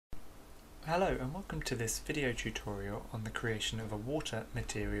Hello and welcome to this video tutorial on the creation of a water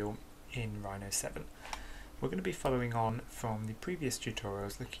material in Rhino 7. We're going to be following on from the previous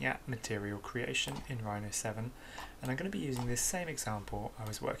tutorials looking at material creation in Rhino 7, and I'm going to be using this same example I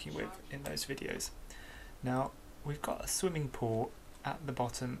was working with in those videos. Now we've got a swimming pool at the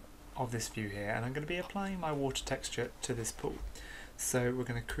bottom of this view here, and I'm going to be applying my water texture to this pool. So we're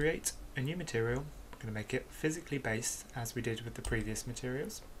going to create a new material, we're going to make it physically based as we did with the previous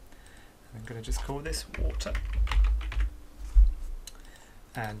materials. I'm going to just call this water,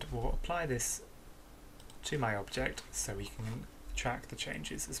 and we'll apply this to my object so we can track the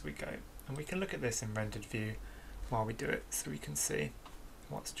changes as we go, and we can look at this in rendered view while we do it so we can see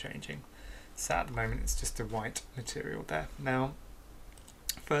what's changing. So at the moment it's just a white material there. Now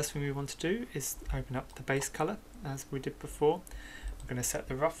first thing we want to do is open up the base color as we did before. We're going to set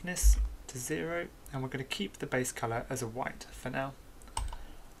the roughness to 0 and we're going to keep the base color as a white for now.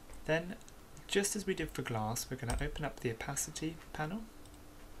 Then, just as we did for glass, we're going to open up the opacity panel,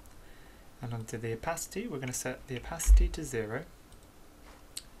 and under the opacity we're going to set the opacity to 0.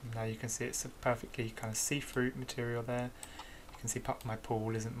 Now you can see it's a perfectly kind of see-through material there. You can see part of my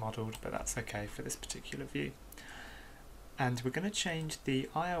pool isn't modelled, but that's okay for this particular view. And we're going to change the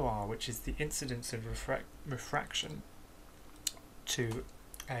IOR, which is the incidence of refraction, to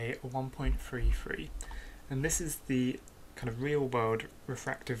a 1.33, and this is the kind of real world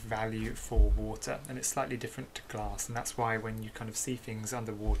refractive value for water, and it's slightly different to glass, and that's why when you kind of see things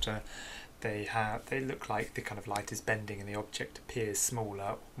underwater they look like the kind of light is bending and the object appears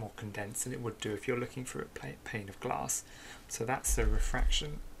smaller, more condensed than it would do if you're looking through a pane of glass. So that's the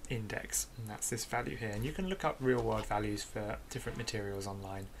refraction index, and that's this value here, and you can look up real world values for different materials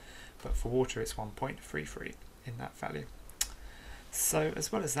online, but for water it's 1.33 in that value. So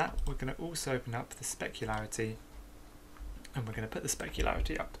as well as that, we're going to also open up the specularity, and we're going to put the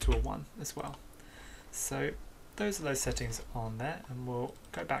specularity up to a 1 as well. So those are those settings on there, and we'll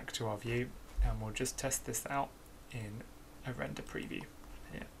go back to our view and we'll just test this out in a render preview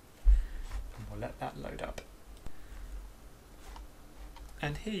here, and we'll let that load up.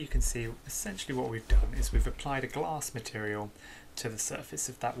 And here you can see essentially what we've done is we've applied a glass material to the surface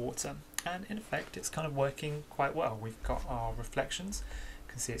of that water, and in effect it's kind of working quite well. We've got our reflections.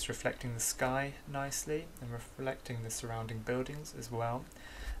 You can see it's reflecting the sky nicely and reflecting the surrounding buildings as well.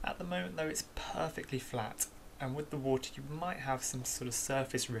 At the moment though it's perfectly flat, and with the water you might have some sort of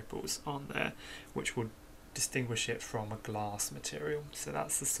surface ripples on there which would distinguish it from a glass material. So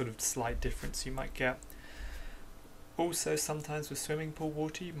that's the sort of slight difference you might get. Also sometimes with swimming pool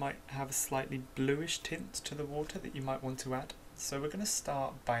water you might have a slightly bluish tint to the water that you might want to add. So we're going to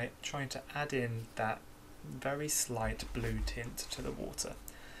start by trying to add in that very slight blue tint to the water.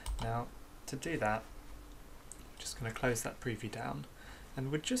 Now to do that, I'm just going to close that preview down,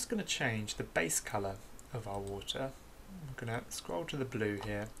 and we're just going to change the base colour of our water. I'm going to scroll to the blue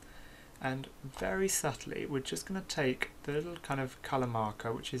here, and very subtly we're just going to take the little kind of colour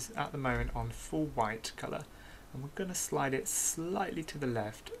marker which is at the moment on full white colour, and we're going to slide it slightly to the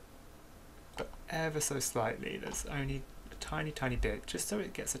left, but ever so slightly. There's only tiny bit, just so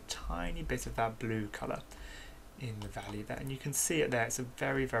it gets a tiny bit of that blue colour in the value there, and you can see it there, it's a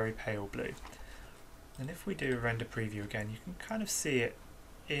very pale blue. And if we do a render preview again, you can kind of see it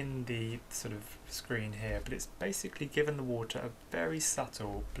in the sort of screen here, but it's basically given the water a very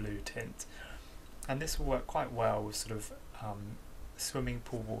subtle blue tint, and this will work quite well with sort of swimming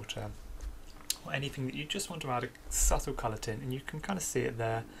pool water or anything that you just want to add a subtle colour tint, and you can kind of see it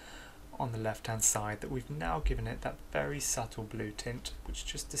there on the left hand side that we've now given it that very subtle blue tint which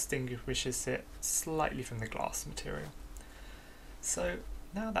just distinguishes it slightly from the glass material. So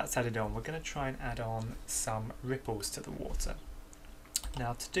now that's added on, we're going to try and add on some ripples to the water.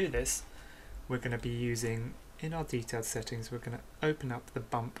 Now to do this we're going to be using, in our detailed settings, we're going to open up the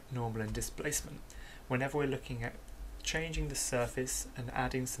bump, normal and displacement. Whenever we're looking at changing the surface and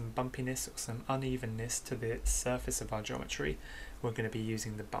adding some bumpiness or some unevenness to the surface of our geometry, we're going to be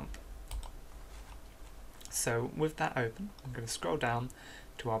using the bump. So with that open, I'm going to scroll down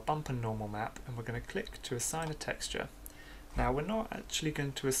to our bump and normal map, and we're going to click to assign a texture. Now we're not actually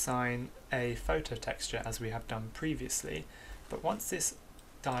going to assign a photo texture as we have done previously, but once this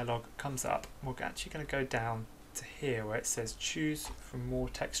dialog comes up, we're actually going to go down to here where it says choose from more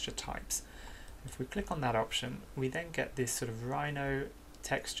texture types. If we click on that option, we then get this sort of Rhino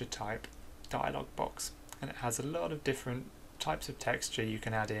texture type dialog box, and it has a lot of different types of texture you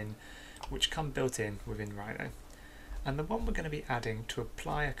can add in which come built in within Rhino. And the one we're going to be adding to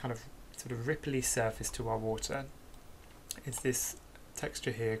apply a kind of sort of ripply surface to our water is this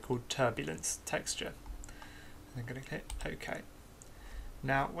texture here called Turbulence texture. And I'm going to click OK.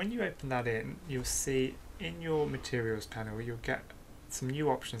 Now when you open that in, you'll see in your materials panel you'll get some new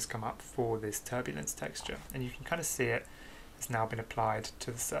options come up for this turbulence texture, and you can kind of see it has now been applied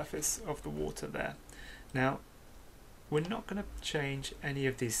to the surface of the water there. Now we're not going to change any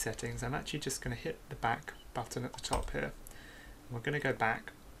of these settings. I'm actually just going to hit the back button at the top here. We're going to go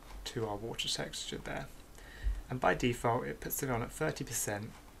back to our water texture there, and by default it puts it on at 30%,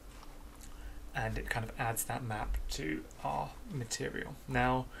 and it kind of adds that map to our material.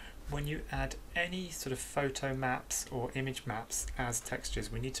 Now when you add any sort of photo maps or image maps as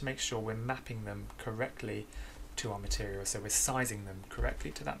textures, we need to make sure we're mapping them correctly to our material, so we're sizing them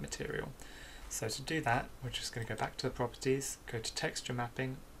correctly to that material. So to do that, we're just going to go back to the properties, go to texture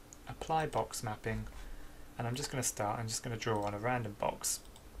mapping, apply box mapping, and I'm just going to draw on a random box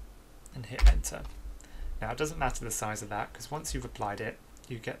and hit enter. Now it doesn't matter the size of that, because once you've applied it,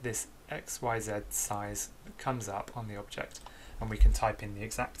 you get this XYZ size that comes up on the object, and we can type in the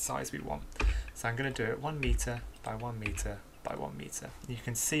exact size we want. So I'm going to do it 1 meter by 1 meter by 1 meter. You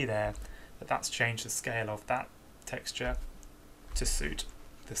can see there that that's changed the scale of that texture to suit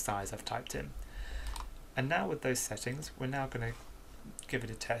the size I've typed in. And now with those settings, we're now going to give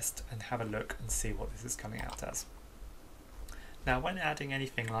it a test and have a look and see what this is coming out as. Now when adding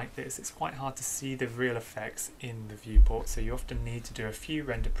anything like this, it's quite hard to see the real effects in the viewport, so you often need to do a few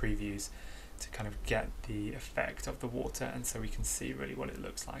render previews to kind of get the effect of the water, and so we can see really what it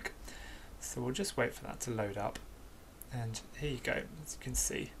looks like. So we'll just wait for that to load up, and here you go. As you can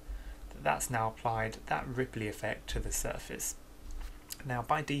see, that's now applied that ripply effect to the surface. Now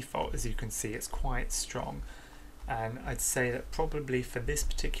by default, as you can see, it's quite strong, and I'd say that probably for this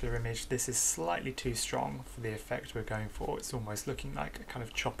particular image this is slightly too strong for the effect we're going for. It's almost looking like a kind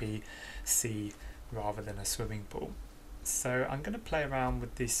of choppy sea rather than a swimming pool. So I'm going to play around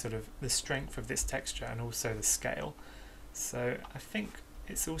with this sort of the strength of this texture and also the scale. So I think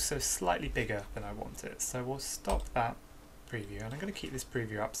it's also slightly bigger than I want it, so we'll stop that preview, and I'm going to keep this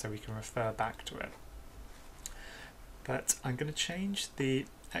preview up so we can refer back to it. But I'm going to change the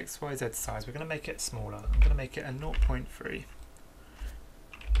XYZ size. We're going to make it smaller. I'm going to make it a 0.3.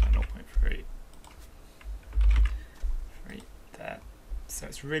 There. So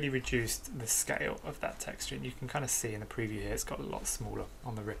it's really reduced the scale of that texture, and you can kind of see in the preview here it's got a lot smaller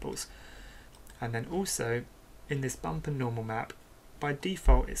on the ripples. And then also in this bump and normal map, by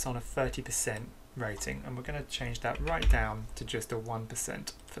default it's on a 30% rating, and we're going to change that right down to just a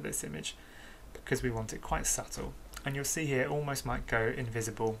 1% for this image because we want it quite subtle. And you'll see here it almost might go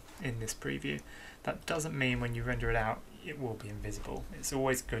invisible in this preview. That doesn't mean when you render it out it will be invisible. It's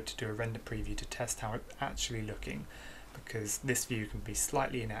always good to do a render preview to test how it's actually looking, because this view can be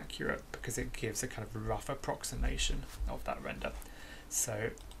slightly inaccurate because it gives a kind of rough approximation of that render.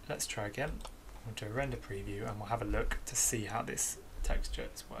 So let's try again. We'll do a render preview and we'll have a look to see how this texture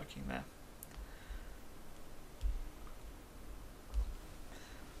is working there.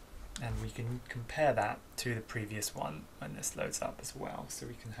 And we can compare that to the previous one when this loads up as well, so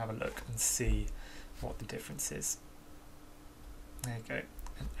we can have a look and see what the difference is. There you go.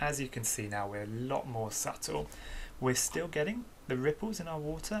 And as you can see now, we're a lot more subtle. We're still getting the ripples in our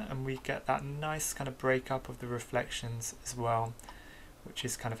water, and we get that nice kind of breakup of the reflections as well, which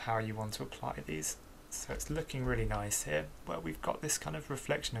is kind of how you want to apply these. So it's looking really nice here, where we've got this kind of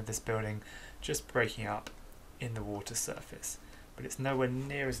reflection of this building just breaking up in the water surface. But it's nowhere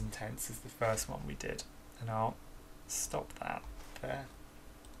near as intense as the first one we did. And I'll stop that there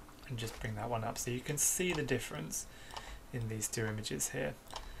and just bring that one up so you can see the difference in these two images here.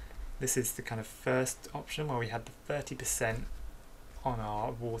 This is the kind of first option where we had the 30% on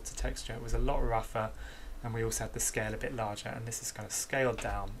our water texture. It was a lot rougher, and we also had the scale a bit larger, and this is kind of scaled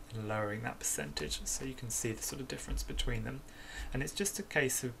down and lowering that percentage, so you can see the sort of difference between them. And it's just a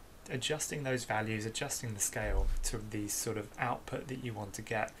case of adjusting those values, adjusting the scale to the sort of output that you want to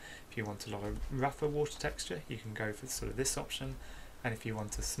get. If you want a lot of rougher water texture, you can go for sort of this option, and if you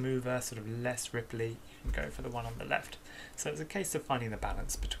want a smoother, sort of less ripply, you can go for the one on the left. So it's a case of finding the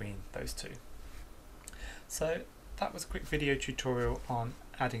balance between those two. So that was a quick video tutorial on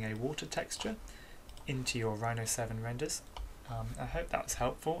adding a water texture into your Rhino 7 renders. I hope that was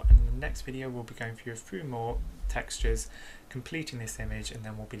helpful, and in the next video we'll be going through a few more textures, completing this image, and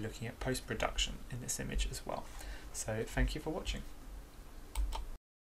then we'll be looking at post-production in this image as well. So thank you for watching.